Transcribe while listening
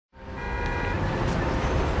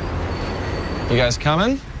You guys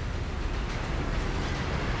coming?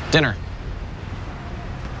 Dinner.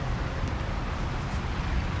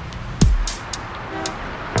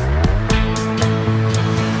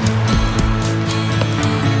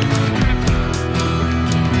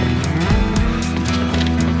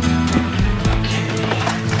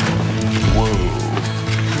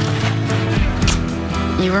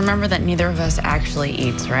 You remember that neither of us actually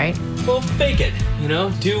eats, right? Well, fake it, you know?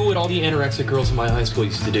 Do what all the anorexic girls in my high school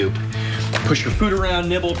used to do. Push your food around,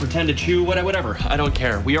 nibble, pretend to chew, whatever. I don't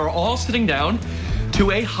care. We are all sitting down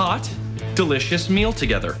to a hot, delicious meal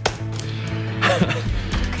together.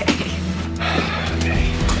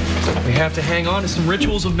 Okay. We have to hang on to some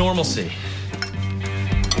rituals of normalcy.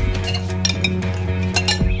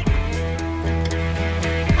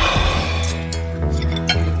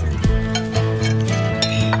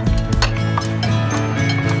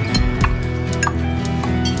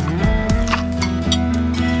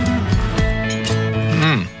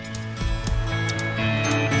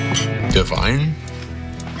 Divine.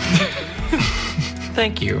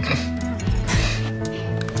 Thank you.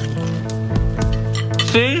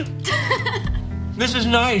 See? This is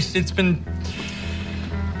nice. It's been,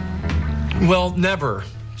 well, never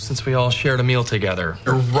since we all shared a meal together.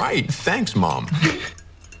 You're right. Thanks, Mom.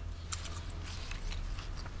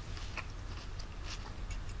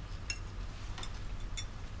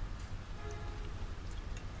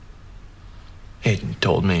 Aiden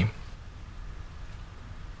told me.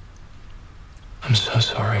 I'm so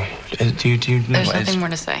sorry. Do you know? There's nothing more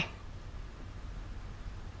to say.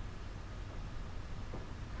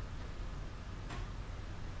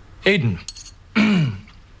 Aiden,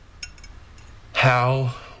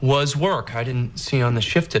 how was work? I didn't see you on the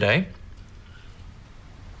shift today.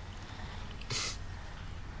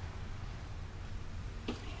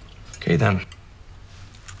 Okay, then.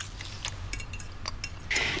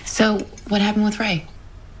 So, what happened with Ray?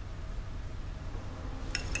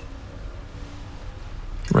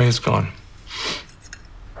 Ray's gone.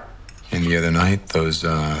 And the other night, those,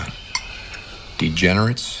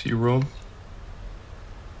 degenerates you ruled?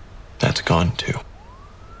 That's gone, too.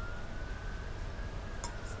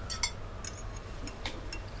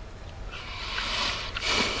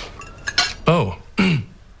 Oh,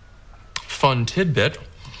 fun tidbit.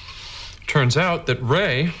 Turns out that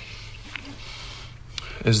Ray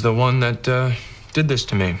is the one that did this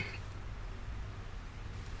to me.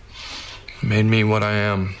 Made me what I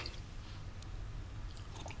am.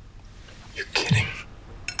 You're kidding.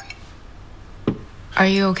 Are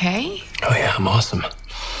you okay? Oh, yeah, I'm awesome.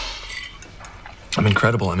 I'm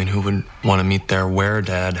incredible. I mean, who would want to meet their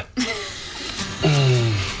were-dad?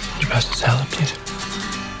 Your best salad, please.